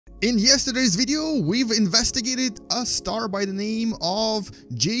In yesterday's video, we've investigated a star by the name of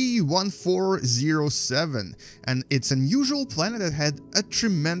J1407, and it's an unusual planet that had a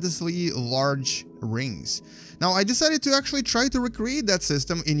tremendously large rings. Now, I decided to actually try to recreate that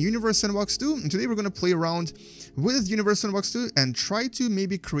system in Universe Sandbox 2, and today we're going to play around with Universe Sandbox 2 and try to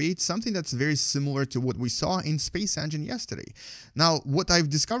maybe create something that's very similar to what we saw in Space Engine yesterday. Now, what I've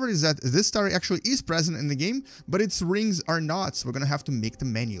discovered is that this star actually is present in the game, but its rings are not, so we're going to have to make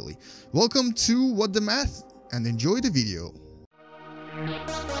them manually. Welcome to What the Math, and enjoy the video.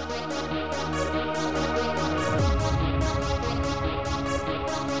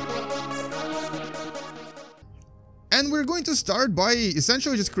 And we're going to start by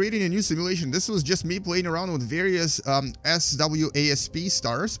essentially just creating a new simulation. This was just me playing around with various SWASP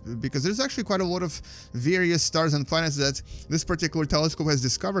stars, because there's actually quite a lot of various stars and planets that this particular telescope has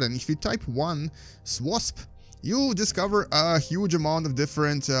discovered. And if you type one SWASP, you'll discover a huge amount of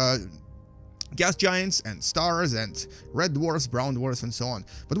different gas giants and stars and red dwarfs, brown dwarfs, and so on.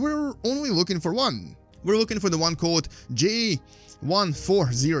 But we're only looking for one. We're looking for the one called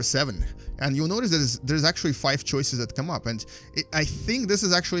J1407. And you'll notice that there's actually 5 choices that come up. And I think this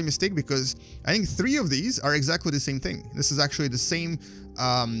is actually a mistake, because I think 3 of these are exactly the same thing. This is actually the same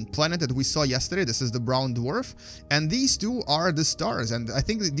planet that we saw yesterday. This is the brown dwarf. And these 2 are the stars. And I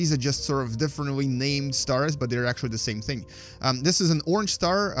think that these are just sort of differently named stars, but they're actually the same thing. This is an orange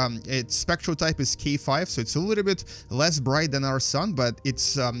star. Its spectral type is K5, so it's a little bit less bright than our sun, but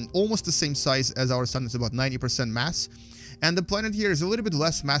it's almost the same size as our sun. It's about 90% mass. And the planet here is a little bit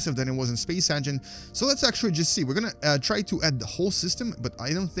less massive than it was in Space Engine. So let's actually just see. We're going to try to add the whole system, but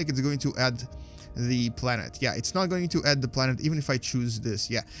I don't think it's going to add the planet. Yeah, it's not going to add the planet, even if I choose this.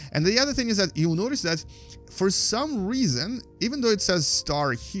 Yeah. And the other thing is that you'll notice that for some reason, even though it says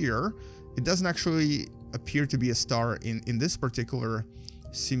star here, it doesn't actually appear to be a star in this particular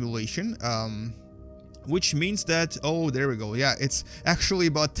simulation. Which means that, oh, there we go. Yeah, it's actually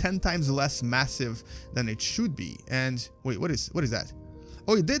about 10 times less massive than it should be. And wait, what is that?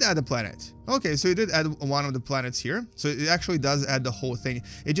 Oh, it did add a planet. Okay, so it did add one of the planets here. So it actually does add the whole thing.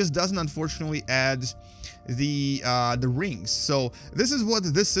 It just doesn't, unfortunately, add the rings. So this is what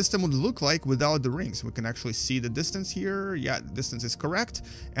this system would look like without the rings. We can actually see the distance here. Yeah, the distance is correct.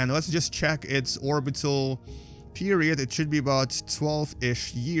 And let's just check its orbital period. It should be about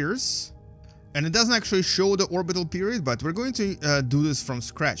 12-ish years. And it doesn't actually show the orbital period, but we're going to do this from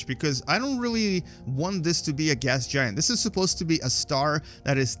scratch, because I don't really want this to be a gas giant. This is supposed to be a star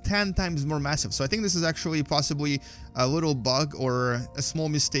that is 10 times more massive. So I think this is actually possibly a little bug or a small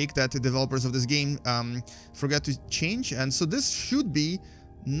mistake that the developers of this game forgot to change. And so this should be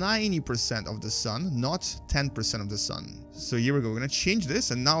 90% of the sun, not 10% of the sun. So here we go. We're going to change this,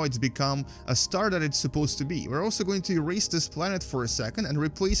 and now it's become a star that it's supposed to be. We're also going to erase this planet for a second and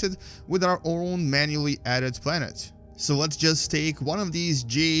replace it with our own manually added planet. So let's just take one of these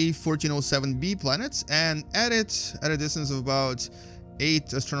J1407b planets and add it at a distance of about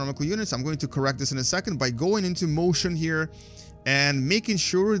 8 astronomical units. I'm going to correct this in a second by going into motion here and making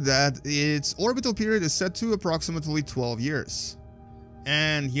sure that its orbital period is set to approximately 12 years.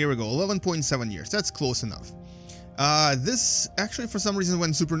 And here we go, 11.7 years. That's close enough. This actually for some reason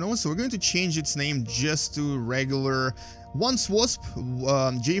went supernova, so we're going to change its name just to regular one SWASP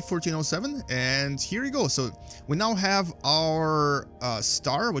J1407, and here we go. So we now have our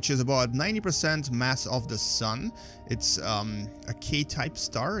star, which is about 90% mass of the sun. It's a K-type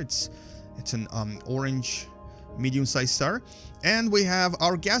star. It's an orange medium-sized star. And we have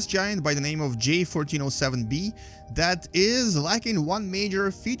our gas giant by the name of J1407b that is lacking one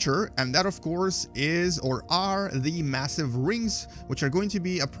major feature, and that of course is or are the massive rings, which are going to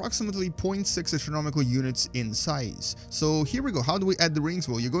be approximately 0.6 astronomical units in size. So here we go. How do we add the rings?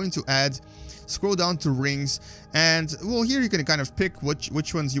 Well, you're going to scroll down to rings, and well, here you can kind of pick which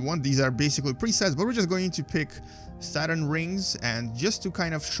ones you want. These are basically presets, but we're just going to pick Saturn Rings. And just to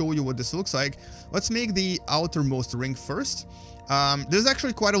kind of show you what this looks like, let's make the outermost ring first. There's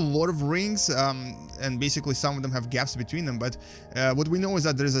actually quite a lot of rings, and basically some of them have gaps between them, but what we know is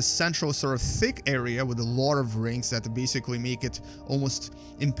that there's a central sort of thick area with a lot of rings that basically make it almost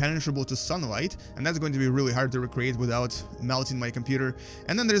impenetrable to sunlight, and that's going to be really hard to recreate without melting my computer.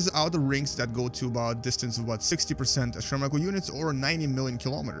 And then there's outer rings that go to about distance of about 60% astronomical units or 90 million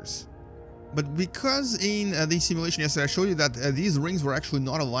kilometers. But because in the simulation yesterday I showed you that these rings were actually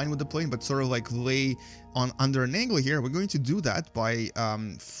not aligned with the plane, but sort of like lay under an angle here, we're going to do that by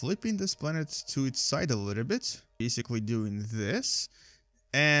flipping this planet to its side a little bit, basically doing this.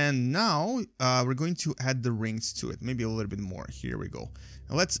 And now we're going to add the rings to it, maybe a little bit more. Here we go.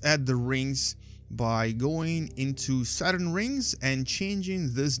 Now let's add the rings by going into Saturn Rings and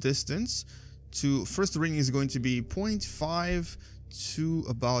changing this distance to, first ring is going to be 0.5 to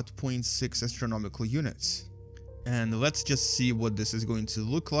about 0.6 astronomical units. And let's just see what this is going to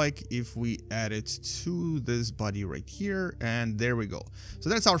look like if we add it to this body right here, and there we go. So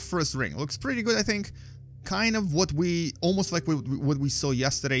that's our first ring. Looks pretty good, I think. Kind of what we, almost like what we saw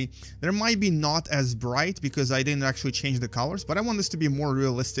yesterday. There might be not as bright because I didn't actually change the colors, but I want this to be more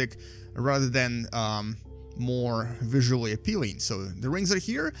realistic rather than more visually appealing. So the rings are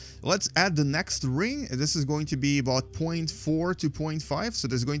here. Let's add the next ring. This is going to be about 0.4 to 0.5, so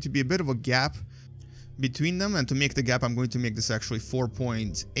there's going to be a bit of a gap between them, and to make the gap I'm going to make this actually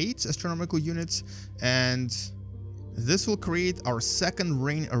 4.8 astronomical units, and this will create our second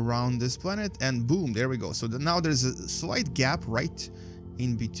ring around this planet, and boom, there we go. So now there's a slight gap right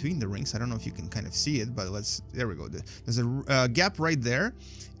in between the rings. I don't know if you can kind of see it, but there we go. There's a gap right there,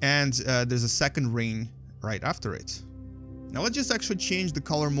 and there's a second ring right after it. Now let's just actually change the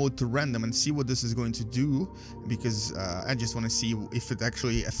color mode to random and see what this is going to do, because I just want to see if it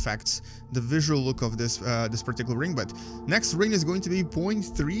actually affects the visual look of this this particular ring. But next ring is going to be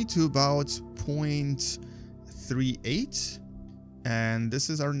 0.3 to about 0.38, and this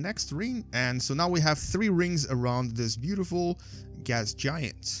is our next ring. And so now we have 3 rings around this beautiful gas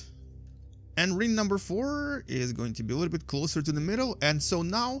giant. And ring number 4 is going to be a little bit closer to the middle. And so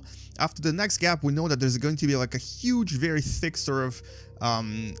now, after the next gap, we know that there's going to be like a huge, very thick sort of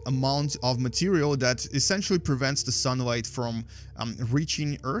amount of material that essentially prevents the sunlight from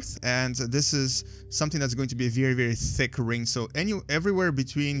reaching Earth. And this is something that's going to be a very, very thick ring. So everywhere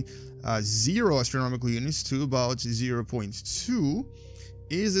between 0 astronomical units to about 0.2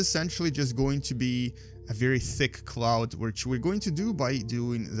 is essentially just going to be a very thick cloud, which we're going to do by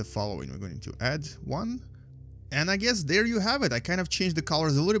doing the following. We're going to add 1, and I guess there you have it. I kind of changed the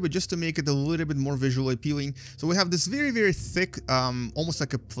colors a little bit just to make it a little bit more visually appealing. So we have this very, very thick, almost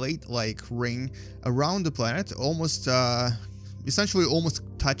like a plate-like ring around the planet, almost, essentially almost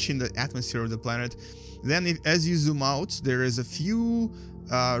touching the atmosphere of the planet. Then as you zoom out, there is a few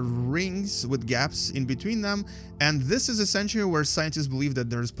rings with gaps in between them, and this is essentially where scientists believe that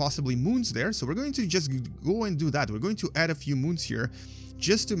there's possibly moons there. So we're going to just go and do that. We're going to add a few moons here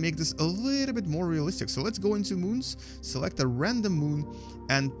just to make this a little bit more realistic. So let's go into moons, select a random moon,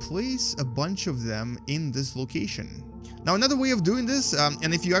 and place a bunch of them in this location. Now another way of doing this,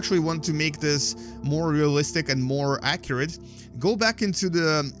 and if you actually want to make this more realistic and more accurate, go back into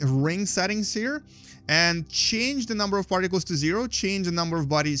the ring settings here and change the number of particles to 0, change the number of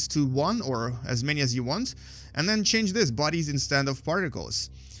bodies to 1 or as many as you want, and then change this, bodies instead of particles.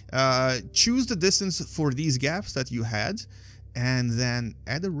 Choose the distance for these gaps that you had, and then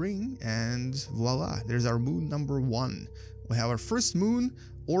add a ring, and voila, there's our moon number 1. We have our first moon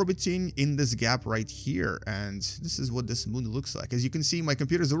orbiting in this gap right here, and this is what this moon looks like. As you can see, my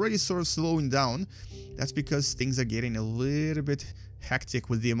computer is already sort of slowing down. That's because things are getting a little bit hectic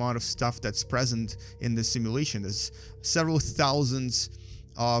with the amount of stuff that's present in this simulation. There's several thousands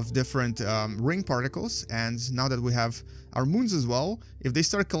of different ring particles, and now that we have our moons as well, if they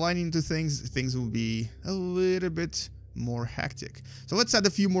start colliding into things will be a little bit more hectic. So let's add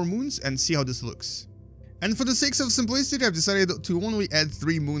a few more moons and see how this looks. And for the sake of simplicity, I've decided to only add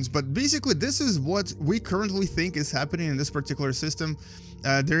 3 moons, but basically this is what we currently think is happening in this particular system.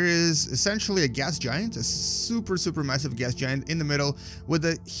 There is essentially a gas giant, a super massive gas giant in the middle with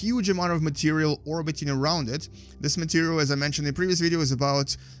a huge amount of material orbiting around it. This material, as I mentioned in the previous video, is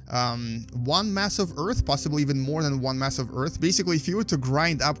about 1 mass of Earth, possibly even more than 1 mass of Earth. Basically, if you were to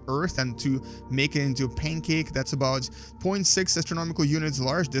grind up Earth and to make it into a pancake, that's about 0.6 astronomical units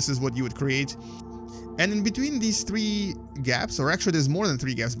large. This is what you would create. And in between these 3 gaps, or actually there's more than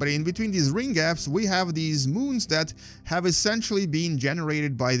 3 gaps, but in between these ring gaps, we have these moons that have essentially been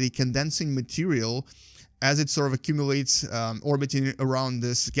generated by the condensing material as it sort of accumulates orbiting around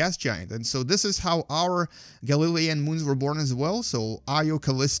this gas giant. And so this is how our Galilean moons were born as well. So Io,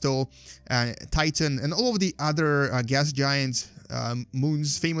 Callisto, Titan, and all of the other gas giant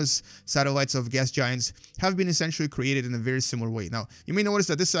moons, famous satellites of gas giants, have been essentially created in a very similar way. Now, you may notice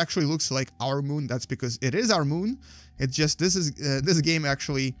that this actually looks like our moon. That's because it is our moon. It's just this game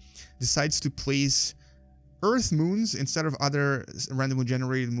actually decides to place Earth moons instead of other randomly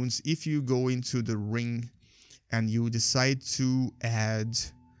generated moons if you go into the ring and you decide to add,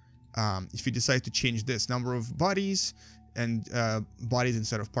 if you decide to change this number of bodies and bodies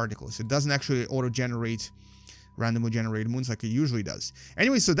instead of particles. It doesn't actually auto-generate randomly generated moons like it usually does.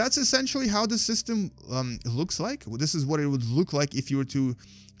 Anyway, so that's essentially how the system looks like. This is what it would look like if you were to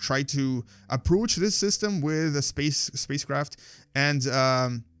try to approach this system with a spacecraft. And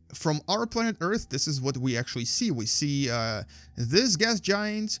from our planet Earth, this is what we actually see. We see this gas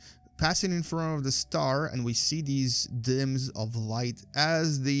giant passing in front of the star, and we see these dims of light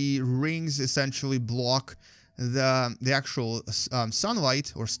as the rings essentially block the actual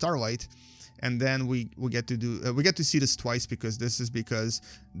sunlight or starlight. And then we get to see this twice, because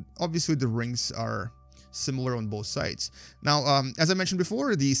obviously the rings are similar on both sides. Now, as I mentioned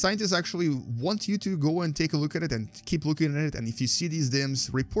before, the scientists actually want you to go and take a look at it and keep looking at it, and if you see these dims,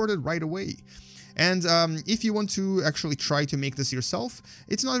 report it right away. And if you want to actually try to make this yourself,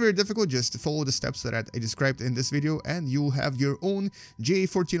 it's not very difficult. Just follow the steps that I described in this video, and you'll have your own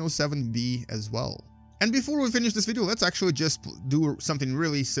J1407b as well. And before we finish this video, let's actually just do something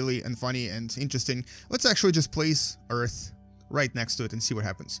really silly and funny and interesting. Let's actually just place Earth right next to it and see what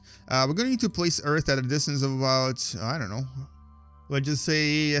happens. We're going to need to place Earth at a distance of about, I don't know, let's just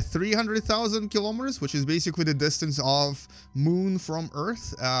say 300,000 kilometers, which is basically the distance of Moon from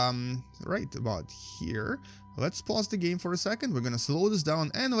Earth, right about here. Let's pause the game for a second. We're going to slow this down,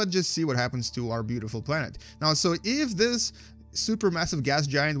 and let's just see what happens to our beautiful planet. Now, so if this supermassive gas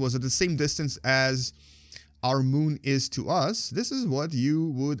giant was at the same distance as our moon is to us, this is what you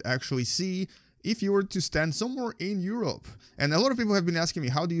would actually see if you were to stand somewhere in Europe. And a lot of people have been asking me,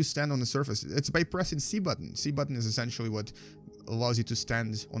 how do you stand on the surface? It's by pressing C button. C button is essentially what allows you to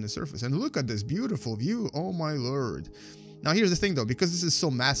stand on the surface. And look at this beautiful view. Oh my lord. Now here's the thing though, because this is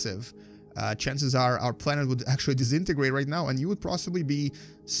so massive, chances are our planet would actually disintegrate right now, and you would possibly be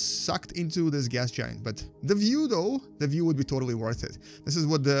sucked into this gas giant. But the view though, the view would be totally worth it. This is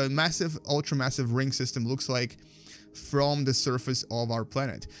what the massive, ultra massive ring system looks like from the surface of our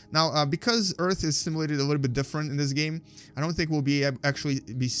planet. Now, because Earth is simulated a little bit different in this game, I don't think we'll be actually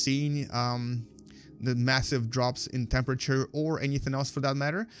be seeing the massive drops in temperature or anything else for that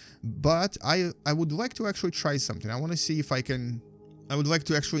matter. But I would like to actually try something. I want to see if I would like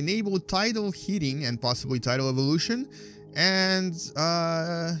to actually enable tidal heating and possibly tidal evolution, and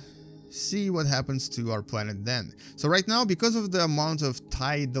see what happens to our planet then. So right now, because of the amount of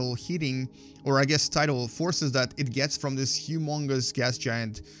tidal heating, or I guess tidal forces that it gets from this humongous gas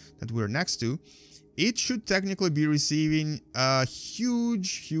giant that we're next to, it should technically be receiving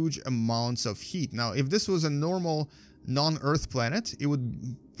huge amounts of heat. Now, if this was a normal non-Earth planet, it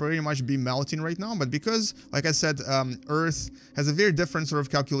would pretty much be melting right now, but because, like I said, Earth has a very different sort of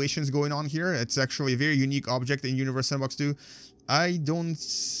calculations going on here. It's actually a very unique object in Universe Sandbox 2. I don't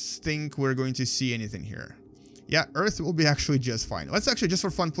think we're going to see anything here. Yeah, Earth will be actually just fine. Let's actually, just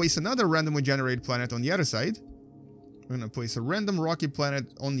for fun, place another randomly generated planet on the other side. We're gonna place a random rocky planet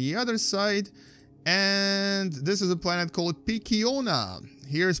on the other side, and this is a planet called Picciona.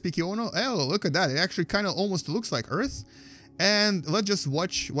 Here's Picciona. Oh, look at that. It actually kind of almost looks like Earth. And let's just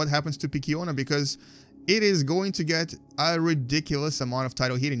watch what happens to Picciona, because it is going to get a ridiculous amount of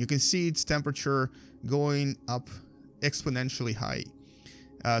tidal heating. You can see its temperature going up exponentially high.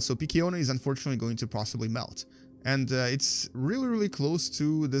 So Picciona is unfortunately going to possibly melt. And it's really close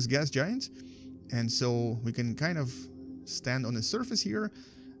to this gas giant. And so we can kind of stand on the surface here,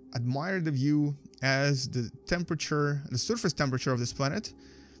 admire the view as the temperature, the surface temperature of this planet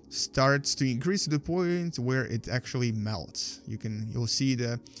starts to increase to the point where it actually melts. You'll see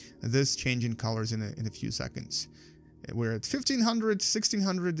this change in colors in a few seconds. We're at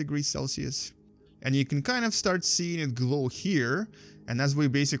 1600 degrees Celsius, and you can kind of start seeing it glow here. And as we're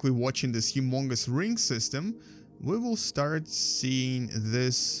basically watching this humongous ring system, we will start seeing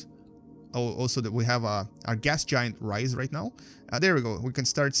this. Also that we have our gas giant rise right now. There we go. We can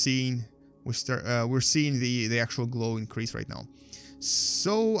start seeing we're seeing the actual glow increase right now.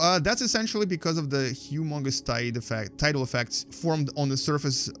 So that's essentially because of the humongous tidal effects formed on the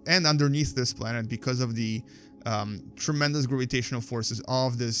surface and underneath this planet, because of the tremendous gravitational forces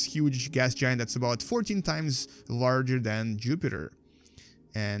of this huge gas giant that's about 14 times larger than Jupiter.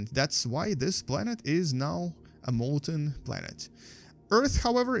 And that's why this planet is now a molten planet. Earth,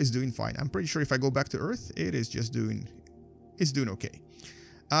 however, is doing fine. I'm pretty sure if I go back to Earth, it's doing okay.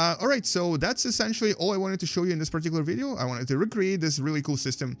 Alright, so that's essentially all I wanted to show you in this particular video. I wanted to recreate this really cool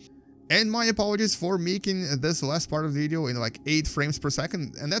system. And my apologies for making this last part of the video in like 8 frames per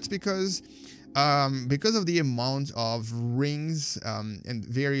second. And that's because of the amount of rings and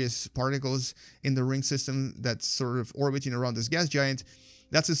various particles in the ring system that's sort of orbiting around this gas giant.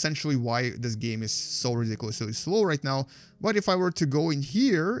 That's essentially why this game is so ridiculously slow right now. But if I were to go in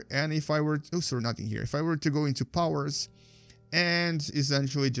here, and if I were to, if I were to go into powers and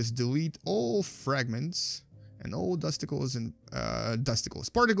essentially just delete all fragments and all particles and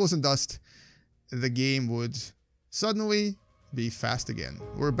dust, the game would suddenly be fast again.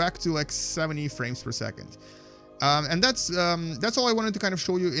 We're back to like 70 frames per second. And that's all I wanted to kind of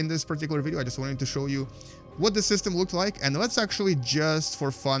show you in this particular video. I just wanted to show you what the system looked like. And let's actually, just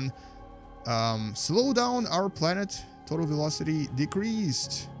for fun, slow down our planet. Total velocity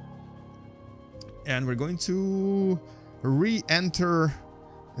decreased. And we're going to re-enter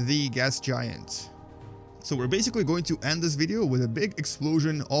the gas giant. So we're basically going to end this video with a big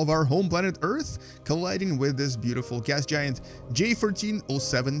explosion of our home planet Earth colliding with this beautiful gas giant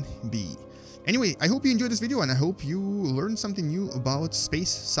J1407b. Anyway, I hope you enjoyed this video, and I hope you learned something new about space,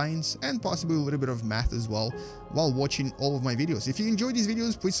 science, and possibly a little bit of math as well while watching all of my videos. If you enjoyed these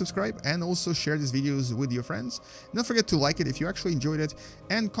videos, please subscribe and also share these videos with your friends. Don't forget to like it if you actually enjoyed it,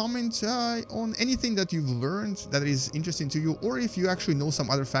 and comment on anything that you've learned that is interesting to you, or if you actually know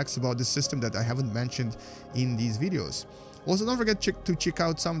some other facts about the system that I haven't mentioned in these videos. Also, don't forget to check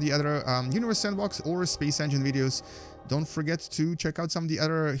out some of the other Universe Sandbox or Space Engine videos. Don't forget to check out some of the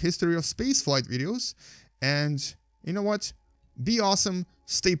other history of spaceflight videos. And you know what? Be awesome,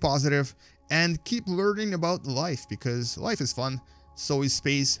 stay positive, and keep learning about life, because life is fun, so is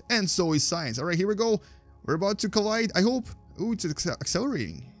space, and so is science. Alright, here we go. We're about to collide, I hope. Ooh, it's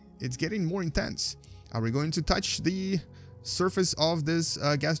accelerating. It's getting more intense. Are we going to touch the surface of this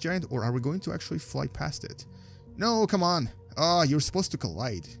gas giant, or are we going to actually fly past it? No, come on. Ah, you're supposed to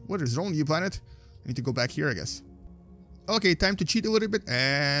collide. What is wrong with you, planet? I need to go back here, I guess. Okay, time to cheat a little bit,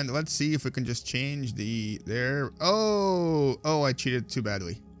 and let's see if we can just change the... There. Oh, I cheated too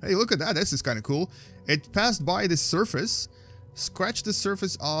badly. Hey, look at that. This is kind of cool. It passed by the surface, scratched the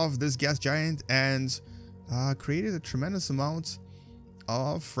surface of this gas giant, and created a tremendous amount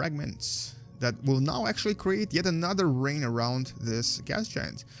of fragments that will now actually create yet another ring around this gas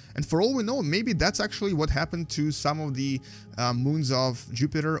giant. And for all we know, maybe that's actually what happened to some of the moons of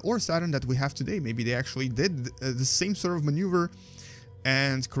Jupiter or Saturn that we have today. Maybe they actually did the same sort of maneuver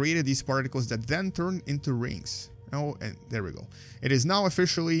and created these particles that then turned into rings. Oh, and there we go. It is now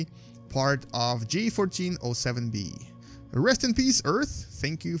officially part of J1407b. Rest in peace, Earth.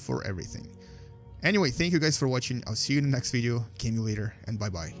 Thank you for everything. Anyway, thank you guys for watching. I'll see you in the next video. Game you later, and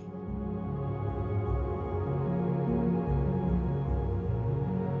bye-bye.